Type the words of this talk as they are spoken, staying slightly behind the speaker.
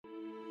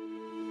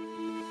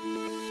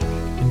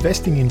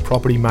investing in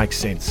property makes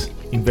sense.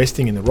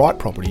 Investing in the right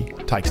property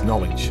takes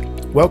knowledge.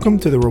 Welcome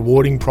to the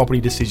Rewarding Property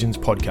Decisions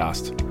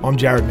podcast. I'm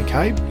Jared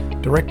McCabe,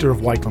 Director of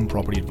Wakeland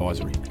Property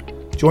Advisory.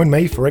 Join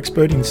me for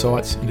expert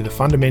insights into the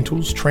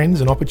fundamentals,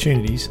 trends and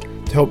opportunities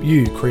to help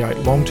you create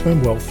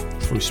long-term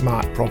wealth through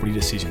smart property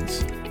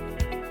decisions.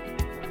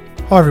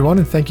 Hi everyone,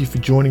 and thank you for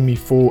joining me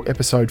for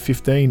episode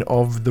 15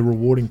 of the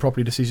Rewarding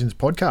Property Decisions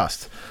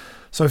podcast.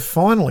 So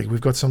finally, we've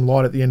got some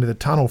light at the end of the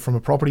tunnel from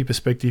a property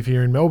perspective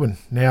here in Melbourne.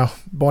 Now,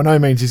 by no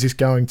means is this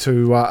going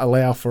to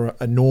allow for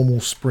a normal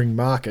spring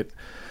market,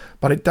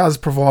 but it does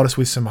provide us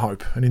with some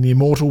hope. And in the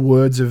immortal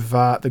words of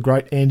the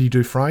great Andy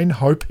Dufresne,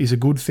 hope is a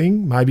good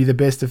thing, maybe the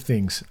best of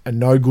things, and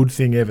no good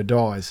thing ever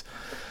dies.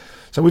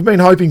 So we've been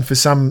hoping for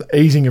some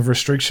easing of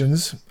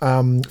restrictions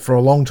for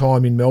a long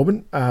time in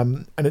Melbourne,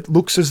 and it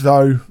looks as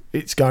though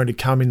it's going to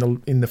come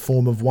in the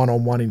form of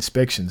one-on-one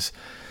inspections.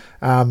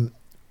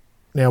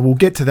 Now, we'll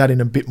get to that in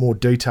a bit more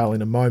detail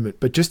in a moment,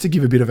 but just to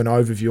give a bit of an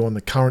overview on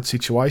the current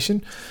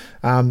situation,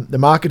 the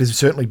market has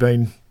certainly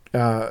been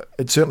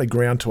it's certainly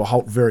ground to a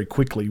halt very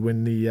quickly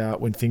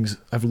when things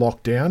have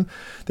locked down.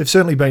 There've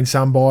certainly been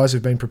some buyers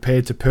who've been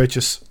prepared to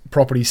purchase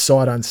properties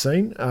sight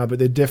unseen, but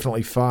they're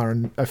definitely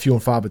few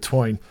and far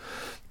between.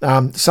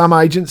 Some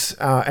agents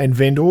and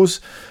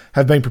vendors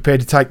have been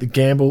prepared to take the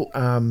gamble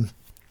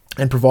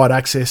and provide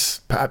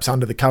access, perhaps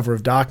under the cover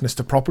of darkness,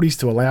 to properties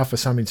to allow for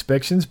some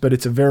inspections, but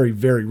it's a very,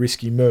 very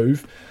risky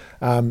move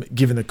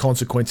given the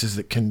consequences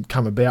that can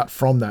come about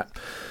from that.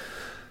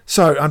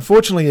 So,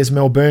 unfortunately, as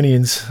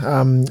Melburnians,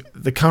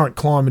 the current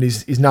climate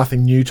is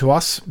nothing new to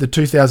us. The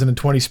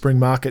 2020 spring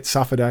market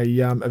suffered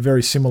a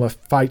very similar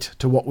fate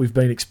to what we've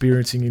been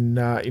experiencing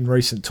in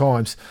recent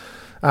times.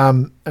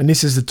 And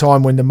this is the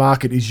time when the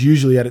market is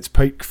usually at its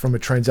peak from a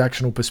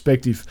transactional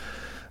perspective.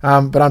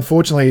 But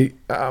unfortunately,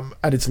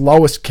 at its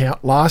lowest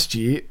count last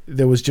year,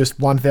 there was just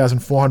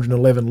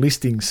 1,411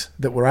 listings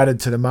that were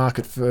added to the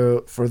market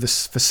for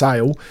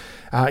sale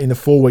in the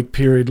 4-week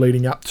period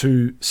leading up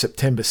to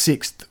September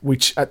 6th,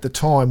 which at the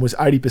time was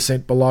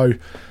 80% below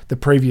the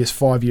previous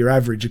 5-year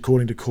average,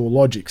 according to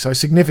CoreLogic. So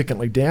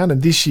significantly down.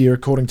 And this year,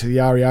 according to the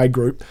REA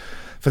Group,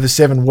 for the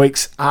 7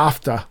 weeks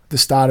after the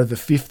start of the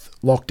 5th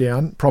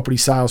lockdown, property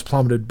sales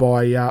plummeted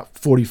by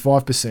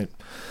 45%.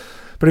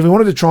 But if we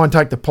wanted to try and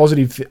take the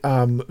positive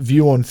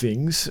view on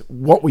things,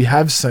 what we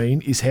have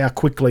seen is how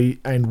quickly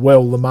and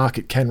well the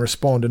market can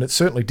respond. And it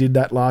certainly did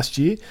that last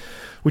year,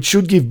 which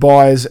should give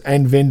buyers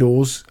and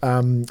vendors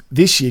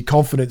this year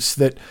confidence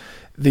that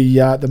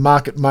the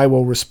market may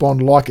well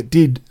respond like it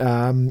did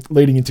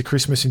leading into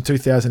Christmas in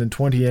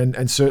 2020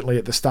 and certainly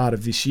at the start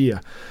of this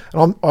year.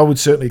 And I would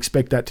certainly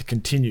expect that to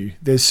continue.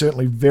 There's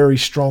certainly very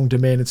strong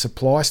demand and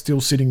supply still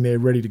sitting there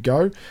ready to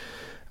go.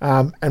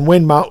 And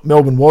when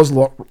Melbourne was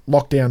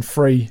lockdown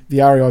free,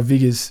 the REI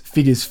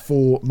figures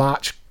for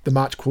the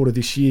March quarter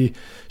this year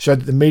showed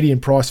that the median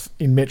price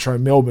in Metro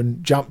Melbourne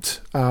jumped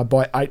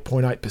by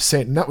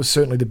 8.8%, and that was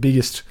certainly the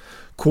biggest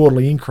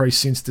quarterly increase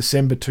since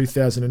December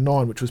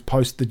 2009, which was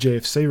post the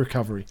GFC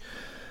recovery.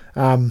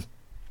 And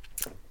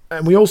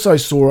we also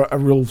saw a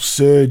real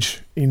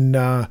surge in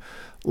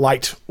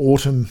late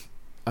autumn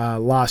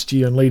this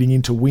year leading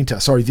into winter,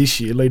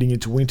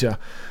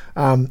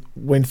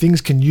 when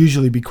things can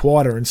usually be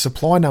quieter, and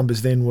supply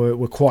numbers then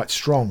were quite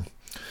strong.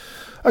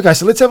 Okay,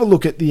 so let's have a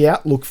look at the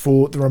outlook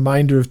for the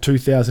remainder of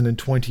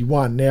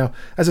 2021. Now,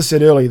 as I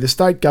said earlier, the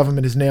state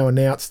government has now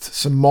announced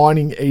some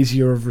mining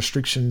easier of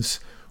restrictions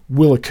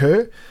will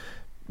occur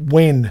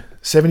when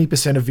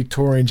 70% of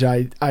Victorians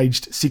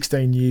aged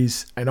 16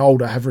 years and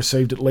older have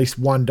received at least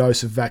one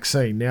dose of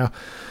vaccine. Now,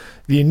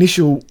 the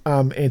initial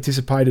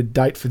anticipated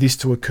date for this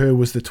to occur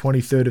was the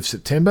 23rd of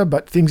September,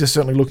 but things are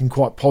certainly looking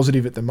quite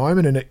positive at the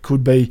moment, and it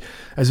could be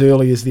as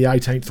early as the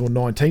 18th or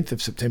 19th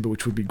of September,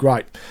 which would be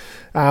great.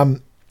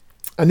 And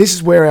this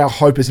is where our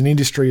hope as an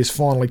industry has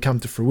finally come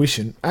to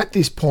fruition. At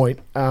this point,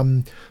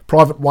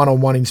 private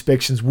one-on-one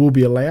inspections will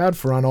be allowed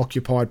for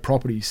unoccupied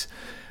properties,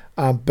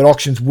 but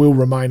auctions will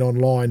remain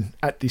online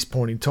at this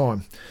point in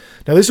time.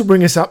 Now, this will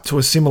bring us up to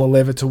a similar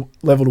level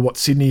to what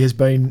Sydney has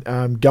been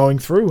going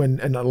through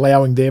and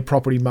allowing their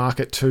property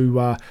market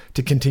to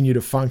continue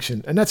to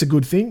function. And that's a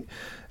good thing.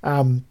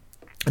 And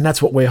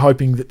that's what we're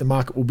hoping that the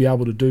market will be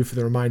able to do for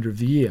the remainder of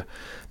the year.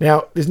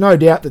 Now, there's no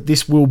doubt that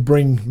this will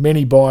bring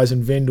many buyers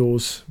and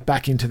vendors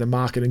back into the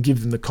market and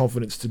give them the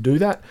confidence to do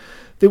that.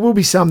 There will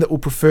be some that will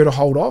prefer to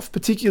hold off,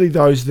 particularly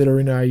those that are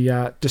in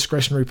a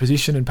discretionary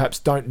position and perhaps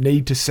don't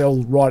need to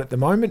sell right at the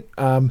moment.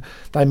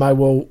 They may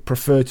well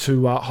prefer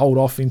to hold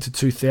off into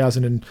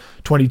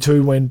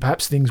 2022 when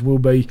perhaps things will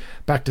be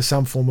back to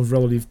some form of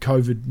relative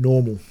COVID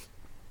normal.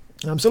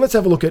 So let's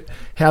have a look at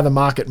how the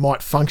market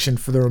might function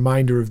for the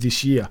remainder of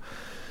this year.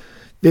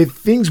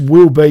 Things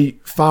will be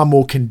far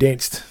more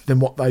condensed than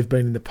what they've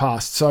been in the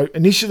past. So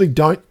initially,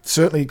 don't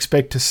certainly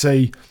expect to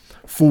see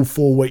full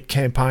 4-week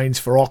campaigns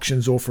for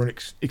auctions or for an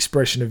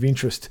expression of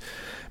interest.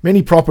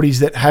 Many properties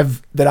that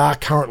are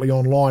currently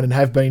online and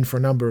have been for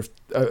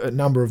a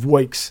number of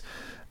weeks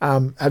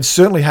have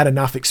certainly had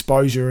enough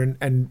exposure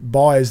and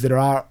buyers that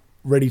are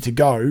ready to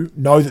go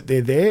know that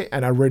they're there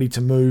and are ready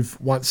to move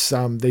once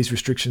these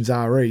restrictions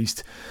are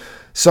eased.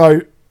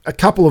 So a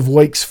couple of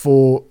weeks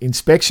for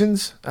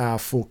inspections,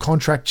 for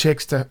contract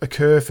checks to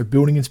occur, for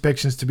building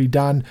inspections to be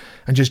done,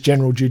 and just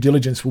general due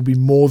diligence will be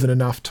more than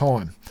enough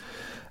time.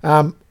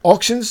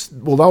 Auctions,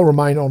 well, they'll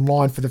remain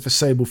online for the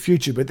foreseeable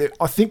future, but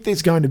I think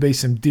there's going to be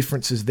some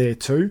differences there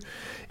too,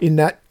 in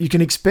that you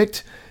can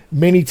expect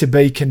many to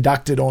be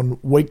conducted on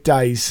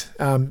weekdays,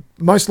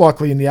 most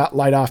likely in the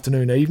late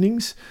afternoon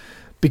evenings,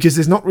 because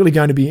there's not really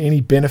going to be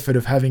any benefit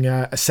of having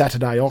a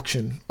Saturday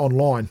auction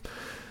online.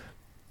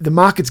 The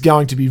market's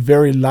going to be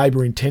very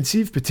labour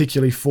intensive,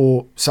 particularly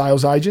for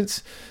sales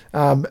agents.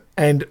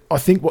 And I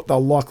think what they're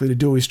likely to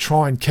do is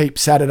try and keep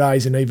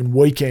Saturdays and even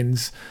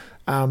weekends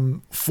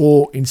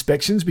for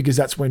inspections, because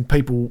that's when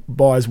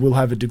buyers will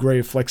have a degree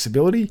of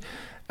flexibility,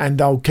 and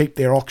they'll keep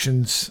their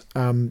auctions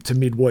to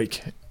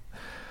midweek.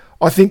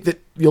 I think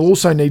that you'll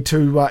also need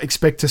to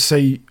expect to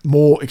see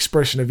more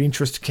expression of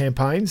interest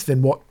campaigns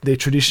than what there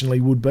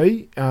traditionally would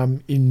be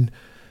in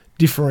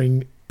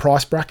differing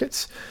price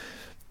brackets.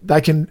 They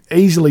can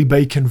easily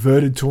be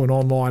converted to an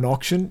online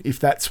auction if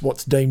that's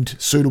what's deemed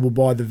suitable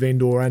by the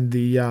vendor and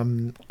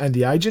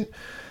the agent.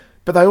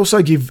 But they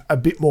also give a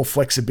bit more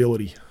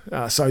flexibility,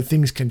 so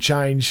things can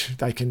change.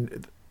 They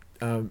can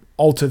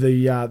alter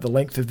the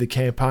length of the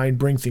campaign,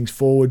 bring things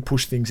forward,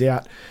 push things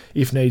out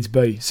if needs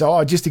be. So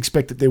I just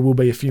expect that there will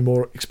be a few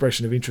more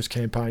expression of interest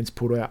campaigns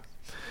put out.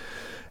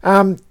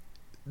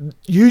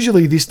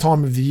 Usually this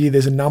time of the year,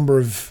 there's a number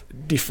of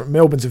different...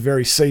 Melbourne's a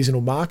very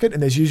seasonal market,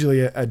 and there's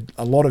usually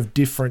a lot of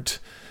different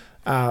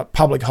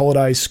public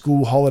holidays,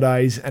 school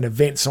holidays, and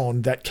events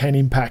on that can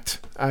impact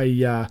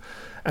an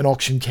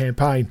auction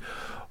campaign.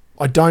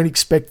 I don't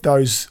expect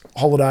those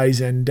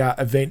holidays and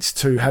events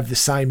to have the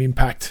same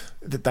impact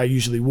that they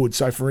usually would.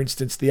 So, for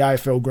instance, the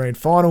AFL Grand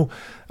Final,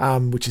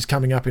 which is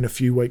coming up in a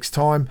few weeks'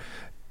 time,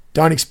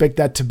 don't expect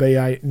that to be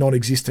a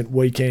non-existent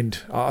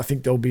weekend. I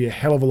think there'll be a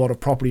hell of a lot of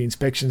property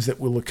inspections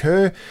that will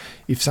occur.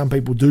 If some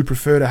people do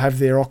prefer to have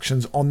their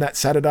auctions on that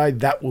Saturday,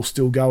 that will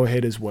still go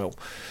ahead as well.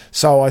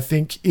 So I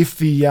think if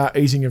the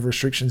easing of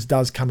restrictions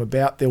does come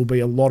about, there will be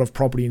a lot of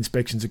property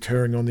inspections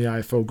occurring on the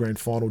AFL Grand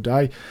Final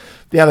day.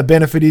 The other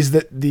benefit is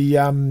that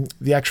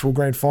the actual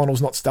Grand Final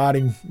is not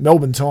starting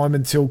Melbourne time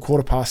until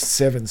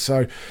 7:15,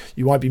 so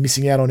you won't be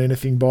missing out on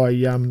anything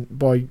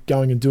by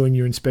going and doing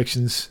your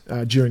inspections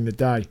during the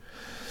day.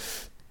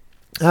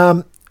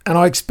 And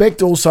I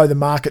expect also the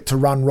market to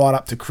run right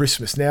up to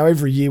Christmas. Now,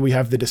 every year we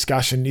have the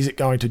discussion, is it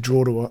going to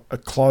draw to a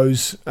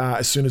close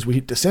as soon as we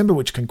hit December,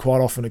 which can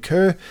quite often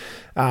occur.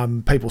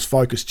 People's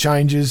focus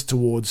changes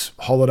towards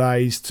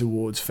holidays,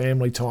 towards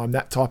family time,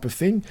 that type of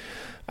thing.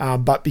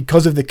 But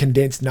because of the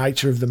condensed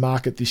nature of the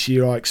market this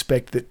year, I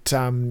expect that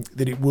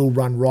it will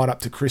run right up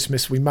to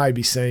Christmas. We may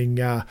be seeing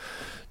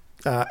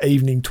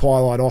evening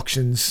twilight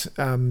auctions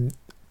 18th,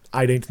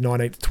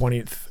 19th,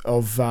 20th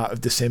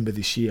of December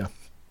this year.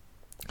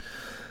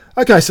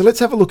 Okay, so let's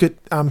have a look at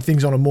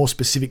things on a more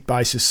specific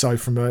basis. So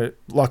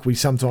like we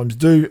sometimes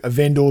do, a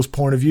vendor's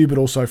point of view, but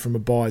also from a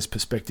buyer's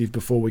perspective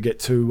before we get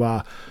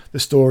to the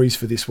stories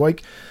for this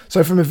week.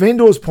 So from a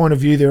vendor's point of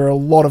view, there are a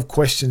lot of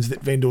questions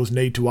that vendors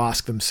need to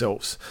ask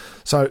themselves.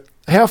 So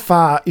how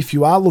far, if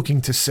you are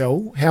looking to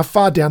sell, how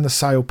far down the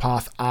sale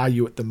path are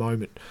you at the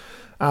moment?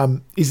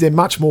 Is there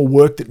much more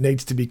work that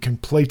needs to be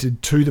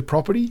completed to the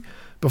property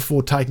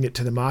before taking it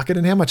to the market?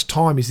 And how much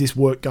time is this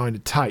work going to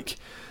take?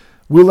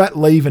 Will that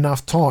leave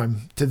enough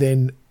time to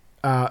then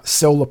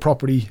sell the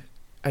property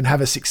and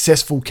have a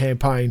successful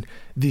campaign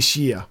this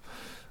year?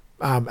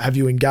 Have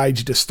you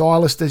engaged a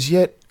stylist as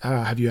yet?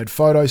 Have you had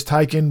photos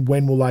taken?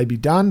 When will they be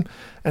done?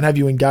 And have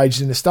you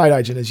engaged an estate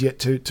agent as yet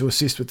to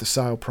assist with the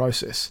sale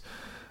process?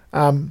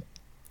 And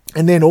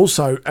then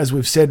also, as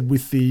we've said,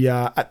 with the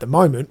at the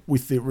moment,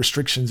 with the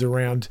restrictions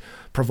around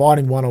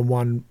providing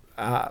one-on-one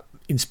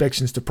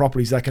inspections to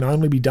properties, they can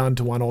only be done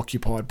to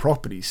unoccupied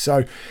properties.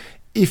 So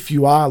if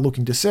you are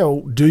looking to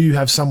sell, do you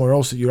have somewhere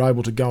else that you're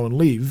able to go and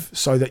live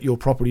so that your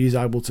property is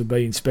able to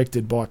be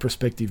inspected by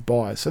prospective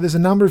buyers? So there's a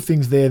number of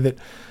things there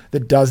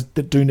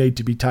that do need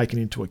to be taken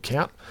into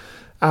account.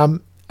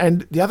 And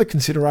the other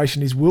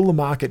consideration is, will the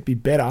market be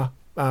better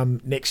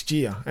next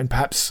year, and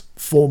perhaps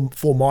for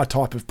my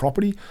type of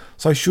property?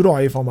 So should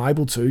I, if I'm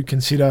able to,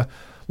 consider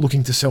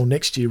looking to sell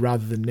next year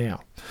rather than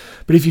now?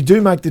 But if you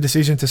do make the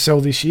decision to sell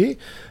this year,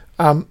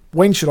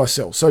 when should I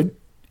sell? So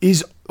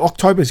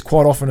October is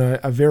quite often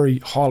a very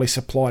highly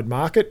supplied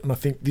market, and I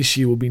think this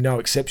year will be no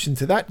exception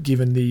to that,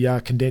 given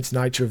the condensed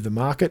nature of the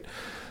market.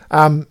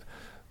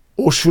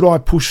 Or should I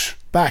push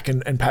back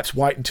and perhaps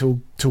wait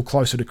until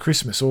closer to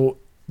Christmas? Or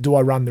do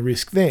I run the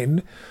risk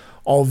then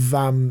of,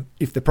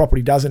 if the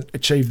property doesn't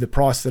achieve the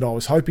price that I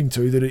was hoping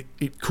to, that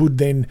it could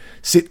then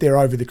sit there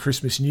over the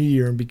Christmas New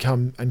Year and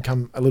become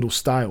a little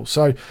stale?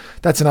 So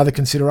that's another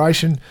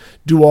consideration.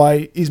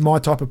 Is my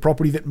type of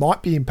property that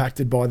might be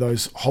impacted by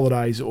those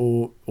holidays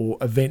or or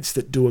events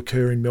that do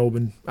occur in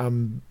Melbourne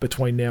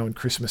between now and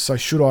Christmas. So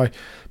should I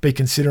be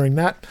considering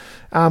that?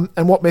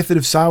 And what method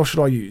of sale should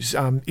I use?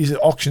 Is it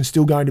auction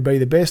still going to be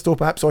the best, or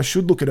perhaps I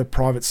should look at a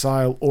private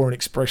sale or an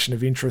expression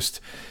of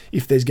interest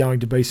if there's going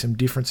to be some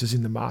differences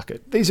in the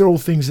market? These are all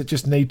things that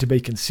just need to be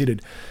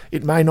considered.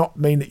 It may not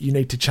mean that you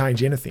need to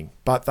change anything,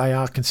 but they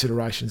are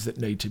considerations that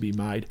need to be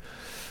made.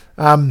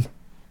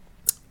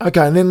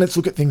 Okay, and then let's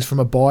look at things from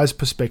a buyer's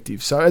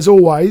perspective. So as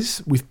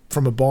always,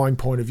 from a buying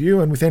point of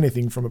view, and with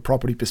anything from a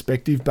property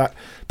perspective, but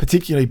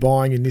particularly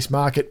buying in this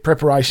market,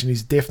 preparation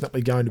is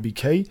definitely going to be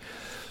key.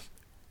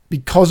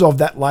 Because of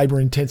that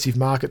labour-intensive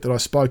market that I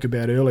spoke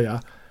about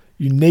earlier,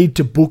 you need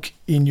to book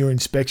in your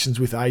inspections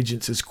with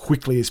agents as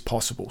quickly as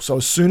possible. So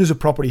as soon as a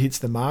property hits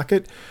the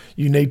market,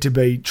 you need to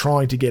be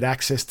trying to get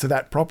access to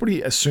that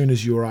property as soon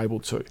as you're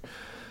able to.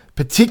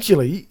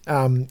 Particularly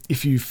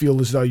if you feel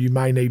as though you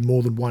may need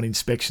more than one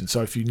inspection.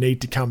 So if you need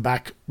to come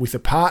back with a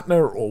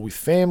partner or with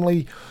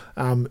family,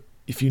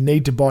 if you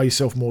need to buy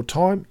yourself more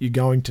time, you're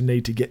going to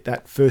need to get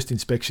that first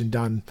inspection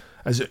done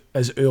as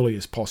early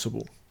as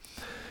possible.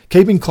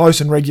 Keeping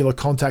close and regular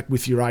contact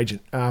with your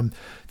agent.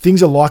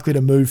 Things are likely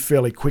to move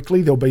fairly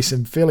quickly. There'll be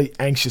some fairly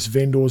anxious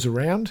vendors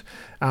around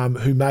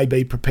who may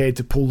be prepared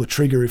to pull the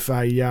trigger if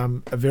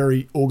a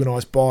very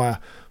organised buyer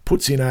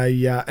puts in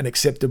an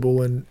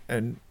acceptable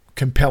and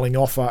compelling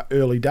offer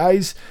early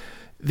days.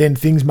 Then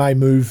things may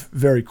move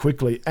very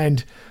quickly.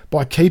 And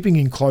by keeping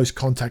in close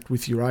contact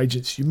with your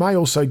agents, you may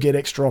also get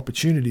extra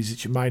opportunities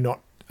that you may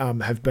not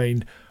have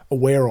been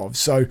aware of.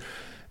 So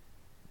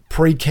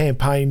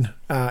pre-campaign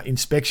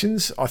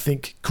inspections, I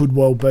think, could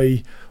well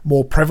be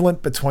more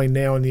prevalent between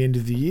now and the end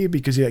of the year,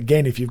 because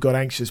again, if you've got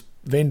anxious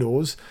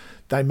vendors,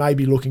 they may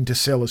be looking to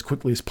sell as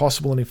quickly as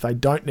possible. And if they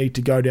don't need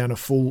to go down a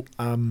full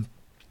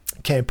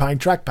campaign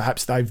track,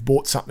 perhaps they've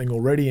bought something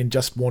already and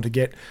just want to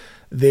get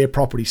their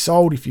property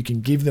sold. If you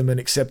can give them an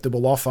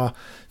acceptable offer,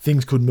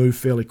 things could move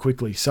fairly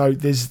quickly. So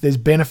there's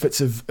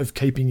benefits of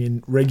keeping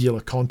in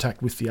regular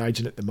contact with the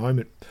agent at the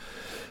moment.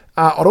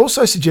 I'd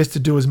also suggest to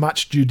do as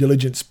much due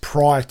diligence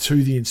prior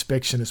to the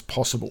inspection as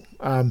possible.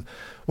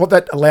 What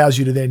that allows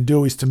you to then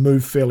do is to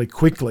move fairly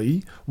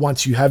quickly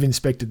once you have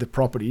inspected the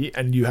property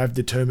and you have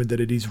determined that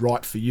it is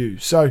right for you.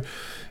 So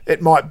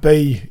it might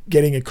be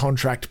getting a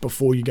contract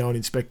before you go and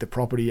inspect the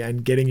property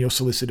and getting your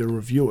solicitor to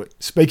review it.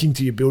 Speaking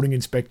to your building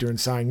inspector and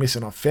saying,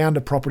 listen, I've found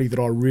a property that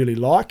I really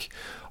like.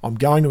 I'm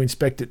going to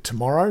inspect it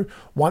tomorrow.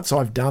 Once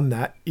I've done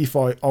that,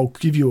 I'll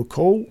give you a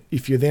call.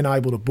 If you're then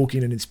able to book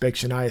in an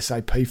inspection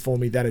ASAP for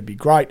me, that'd be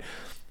great,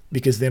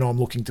 because then I'm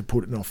looking to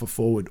put an offer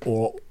forward,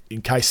 or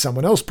in case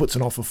someone else puts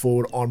an offer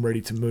forward, I'm ready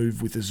to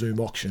move with a Zoom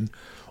auction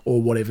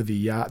or whatever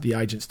the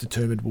agent's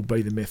determined will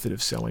be the method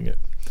of selling it.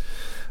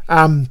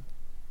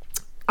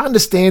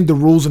 Understand the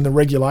rules and the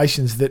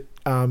regulations that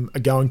are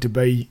going to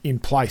be in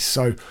place.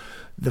 So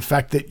the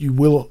fact that you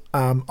will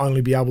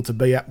only be able to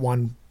be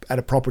at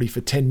a property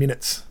for 10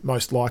 minutes,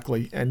 most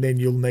likely, and then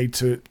you'll need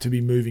to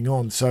be moving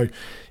on. So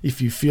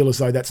if you feel as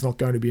though that's not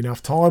going to be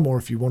enough time, or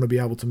if you want to be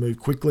able to move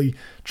quickly,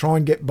 try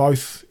and get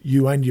both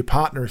you and your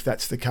partner, if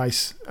that's the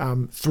case,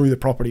 through the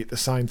property at the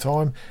same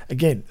time,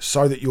 again,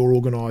 so that you're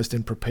organised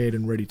and prepared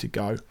and ready to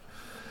go.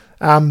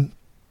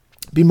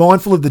 Be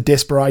mindful of the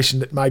desperation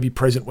that may be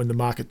present when the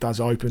market does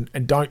open,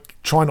 and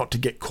try not to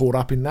get caught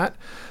up in that.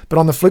 But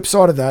on the flip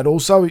side of that,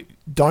 also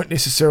don't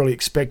necessarily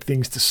expect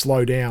things to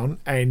slow down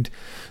and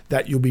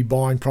that you'll be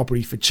buying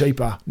property for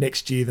cheaper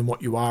next year than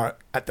what you are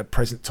at the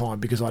present time,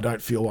 because I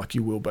don't feel like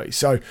you will be.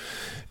 So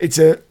it's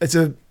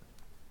a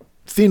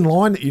thin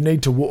line that you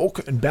need to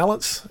walk and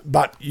balance,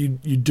 but you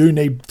do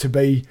need to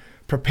be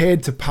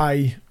prepared to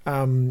pay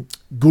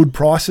good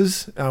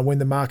prices when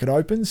the market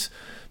opens.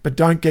 But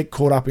don't get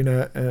caught up in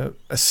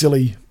a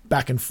silly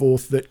back and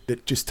forth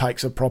that just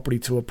takes a property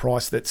to a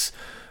price that's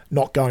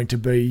not going to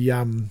be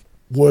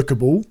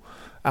workable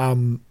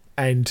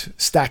and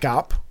stack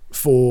up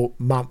for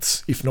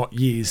months, if not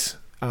years,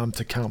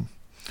 to come.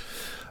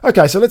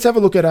 Okay, so let's have a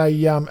look at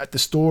at the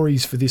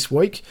stories for this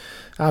week.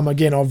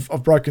 Again,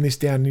 I've broken this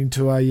down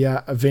into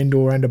a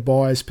vendor and a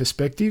buyer's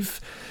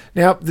perspective.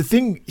 Now, the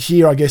thing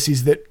here, I guess,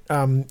 is that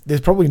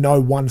there's probably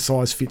no one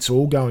size fits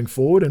all going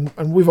forward,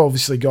 and we've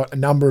obviously got a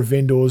number of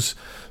vendors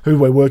who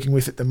we're working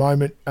with at the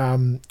moment,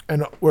 and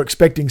we're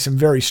expecting some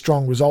very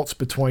strong results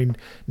between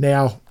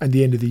now and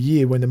the end of the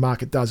year when the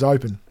market does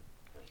open.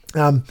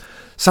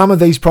 Some of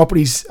these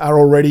properties are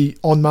already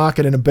on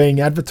market and are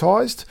being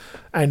advertised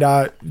and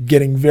are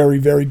getting very,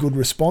 very good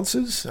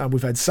responses.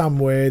 We've had some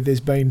where there's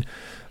been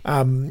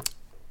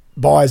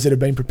buyers that have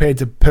been prepared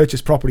to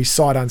purchase property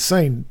sight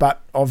unseen,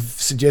 but I've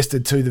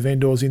suggested to the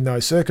vendors in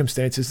those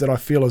circumstances that I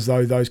feel as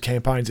though those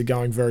campaigns are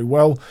going very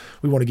well.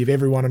 We want to give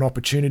everyone an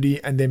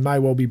opportunity, and there may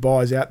well be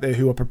buyers out there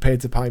who are prepared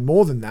to pay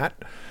more than that,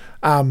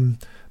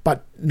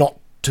 but not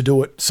to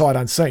do it sight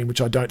unseen,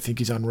 which I don't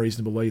think is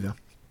unreasonable either.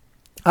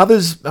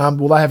 Others, they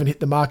haven't hit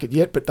the market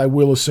yet, but they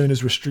will as soon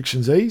as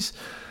restrictions ease.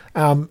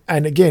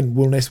 And again,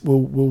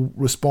 we'll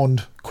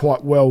respond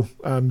quite well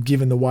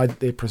given the way that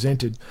they're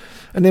presented.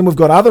 And then we've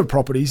got other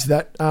properties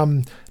that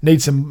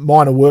need some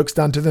minor works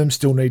done to them,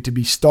 still need to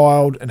be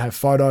styled and have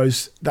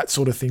photos, that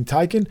sort of thing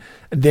taken.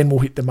 And then we'll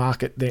hit the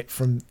market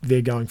from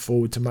there going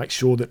forward to make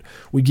sure that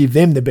we give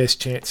them the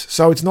best chance.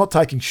 So it's not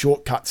taking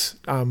shortcuts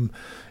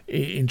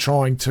in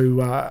trying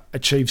to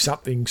achieve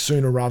something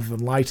sooner rather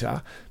than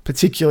later,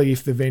 particularly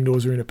if the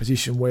vendors are in a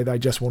position where they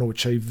just want to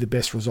achieve the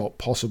best result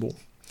possible.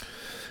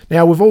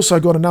 Now, we've also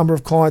got a number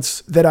of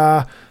clients that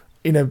are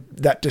in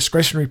that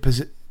discretionary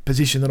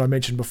position that I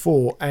mentioned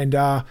before and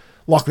are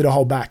likely to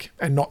hold back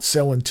and not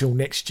sell until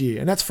next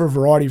year. And that's for a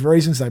variety of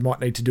reasons. They might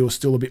need to do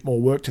still a bit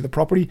more work to the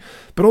property,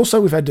 but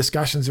also we've had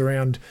discussions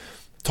around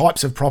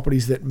types of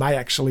properties that may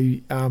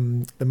actually,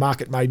 the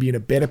market may be in a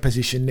better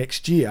position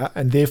next year,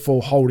 and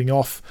therefore holding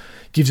off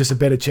gives us a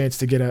better chance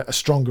to get a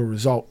stronger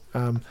result.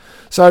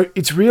 So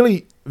it's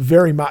really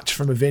very much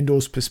from a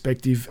vendor's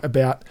perspective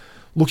about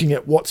looking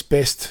at what's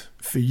best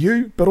for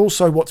you, but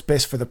also what's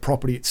best for the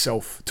property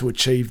itself to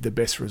achieve the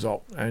best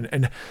result,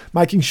 and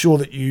making sure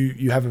that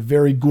you have a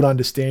very good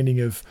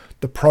understanding of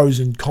the pros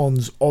and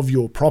cons of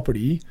your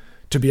property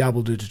to be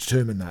able to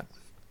determine that.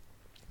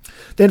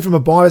 Then from a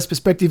buyer's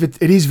perspective,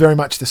 it is very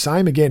much the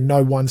same. Again,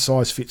 no one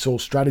size fits all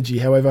strategy.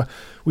 However,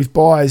 with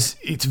buyers,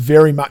 it's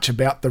very much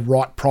about the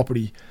right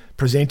property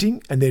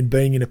presenting and then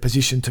being in a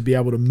position to be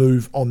able to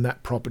move on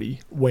that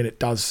property when it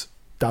does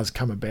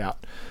come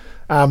about.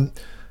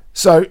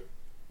 So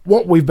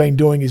what we've been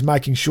doing is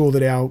making sure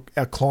that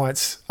our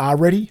clients are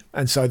ready,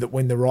 and so that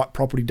when the right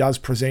property does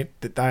present,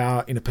 that they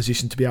are in a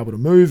position to be able to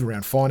move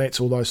around finance,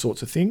 all those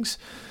sorts of things.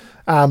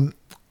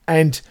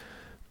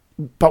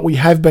 But we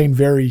have been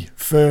very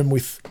firm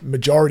with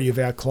majority of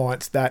our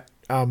clients that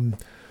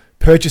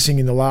purchasing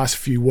in the last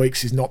few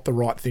weeks is not the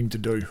right thing to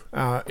do,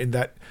 in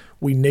that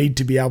we need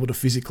to be able to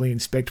physically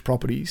inspect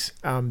properties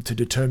to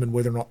determine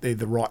whether or not they're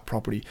the right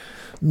property.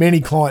 Many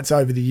clients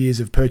over the years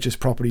have purchased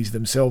properties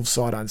themselves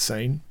sight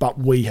unseen, but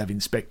we have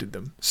inspected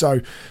them.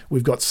 So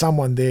we've got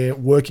someone there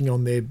working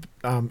on their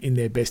in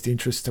their best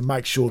interest to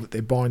make sure that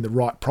they're buying the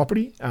right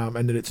property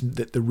and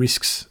that the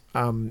risks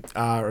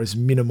are as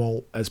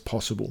minimal as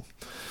possible.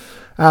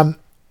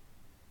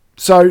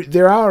 So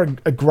there are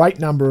a great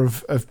number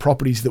of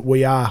properties that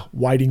we are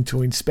waiting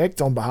to inspect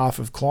on behalf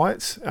of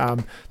clients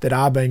that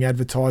are being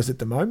advertised at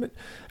the moment.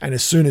 And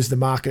as soon as the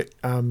market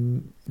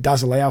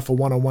does allow for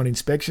one-on-one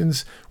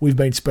inspections, we've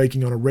been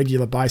speaking on a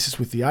regular basis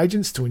with the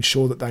agents to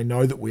ensure that they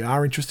know that we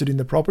are interested in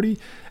the property,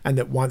 and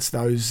that once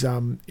those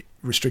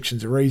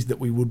restrictions are eased, that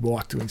we would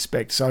like to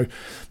inspect. So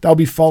they'll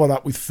be followed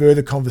up with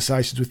further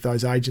conversations with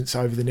those agents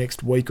over the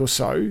next week or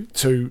so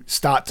to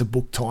start to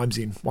book times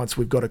in once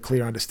we've got a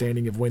clear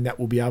understanding of when that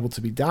will be able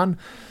to be done,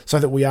 so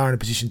that we are in a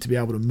position to be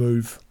able to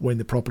move when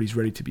the property is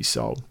ready to be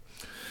sold.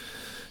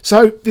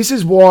 So this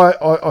is why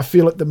I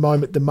feel at the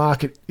moment the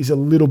market is a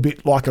little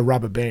bit like a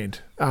rubber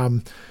band.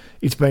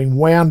 It's been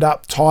wound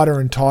up tighter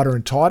and tighter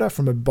and tighter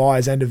from a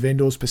buyer's and a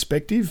vendor's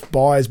perspective.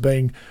 Buyers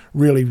being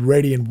really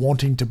ready and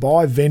wanting to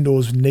buy,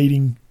 vendors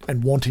needing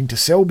and wanting to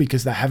sell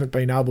because they haven't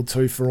been able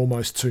to for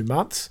almost 2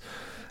 months.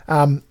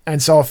 And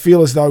so I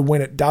feel as though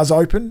when it does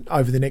open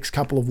over the next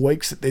couple of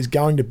weeks, that there's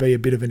going to be a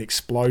bit of an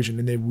explosion,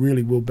 and there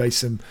really will be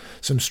some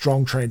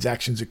strong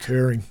transactions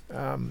occurring,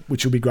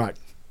 which will be great.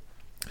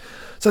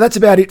 So that's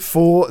about it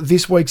for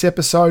this week's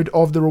episode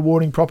of the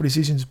Rewarding Property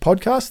Decisions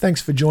podcast.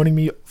 Thanks for joining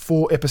me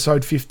for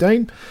episode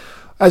 15.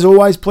 As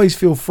always, please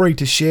feel free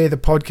to share the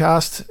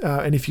podcast.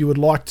 And if you would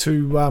like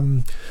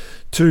to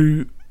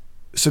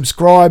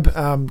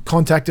subscribe,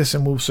 contact us,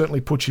 and we'll certainly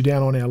put you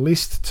down on our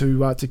list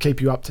to keep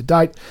you up to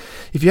date.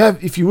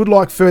 If you would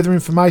like further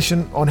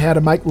information on how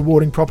to make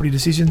rewarding property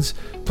decisions,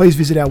 please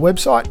visit our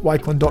website,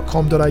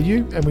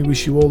 wakeland.com.au, and we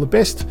wish you all the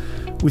best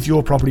with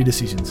your property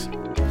decisions.